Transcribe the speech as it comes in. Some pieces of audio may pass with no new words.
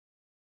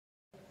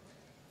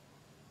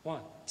1,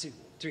 2,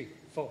 3,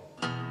 4.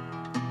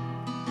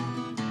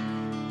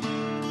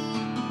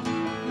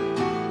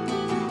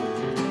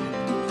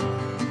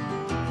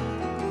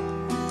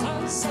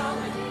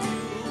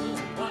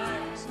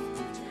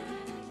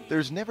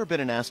 There's never been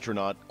an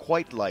astronaut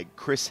quite like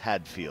Chris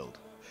Hadfield.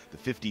 The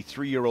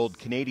 53-year-old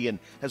Canadian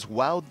has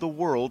wowed the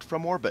world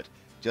from orbit,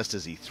 just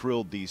as he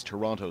thrilled these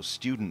Toronto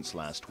students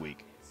last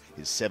week.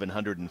 His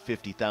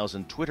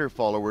 750,000 Twitter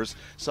followers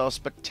saw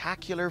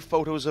spectacular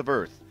photos of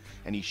Earth,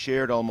 and he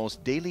shared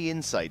almost daily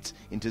insights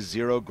into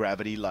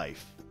zero-gravity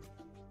life.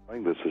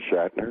 This is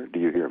Shatner. Do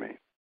you hear me?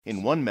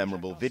 In one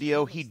memorable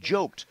video, he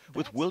joked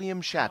with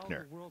William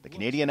Shatner, the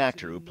Canadian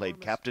actor who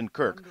played Captain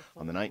Kirk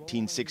on the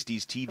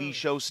 1960s TV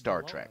show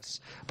Star Trek.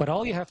 But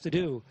all you have to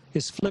do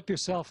is flip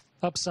yourself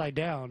upside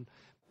down.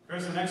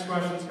 Chris, the next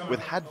question's coming.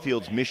 With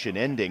Hadfield's mission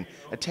ending,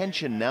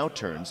 attention now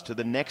turns to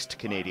the next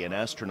Canadian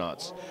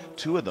astronauts.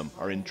 2 of them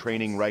are in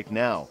training right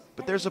now.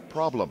 But there's a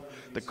problem.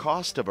 The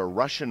cost of a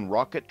Russian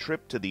rocket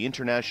trip to the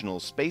International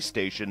Space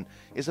Station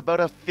is about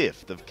a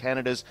fifth of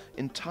Canada's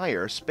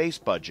entire space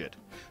budget.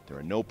 There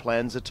are no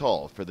plans at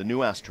all for the new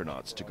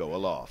astronauts to go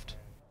aloft.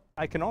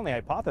 I can only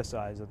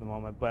hypothesize at the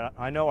moment, but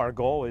I know our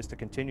goal is to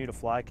continue to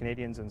fly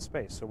Canadians in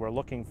space. So we're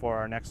looking for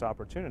our next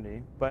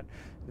opportunity, but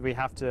we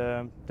have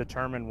to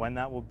determine when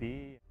that will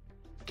be.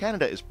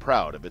 Canada is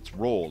proud of its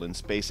role in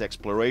space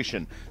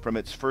exploration, from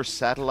its first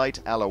satellite,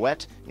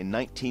 Alouette, in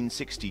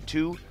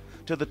 1962,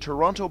 to the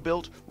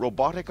Toronto-built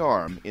robotic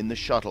arm in the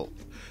shuttle.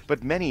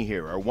 But many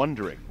here are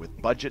wondering,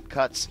 with budget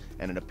cuts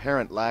and an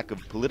apparent lack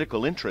of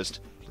political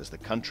interest, does the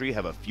country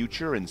have a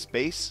future in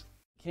space?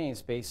 The Canadian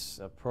space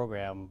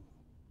program,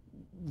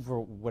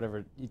 for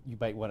whatever you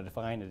might want to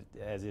define it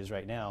as is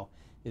right now,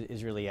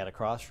 is really at a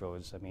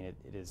crossroads. I mean,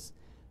 it is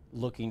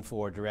looking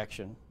for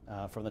direction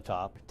from the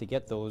top to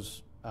get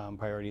those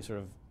priorities sort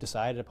of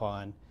decided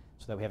upon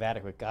so that we have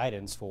adequate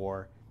guidance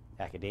for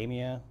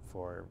academia,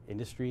 for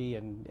industry,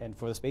 and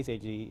for the space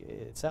agency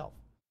itself.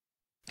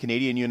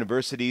 Canadian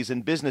universities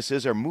and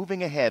businesses are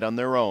moving ahead on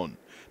their own.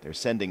 They're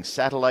sending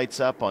satellites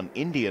up on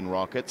Indian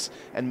rockets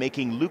and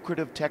making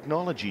lucrative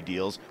technology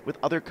deals with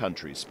other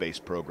countries' space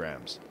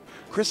programs.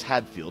 Chris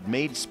Hadfield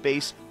made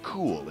space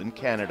cool in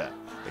Canada.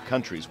 The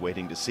country's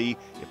waiting to see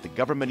if the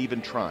government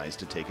even tries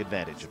to take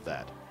advantage of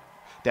that.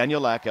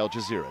 Daniel Lak, Al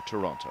Jazeera,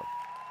 Toronto.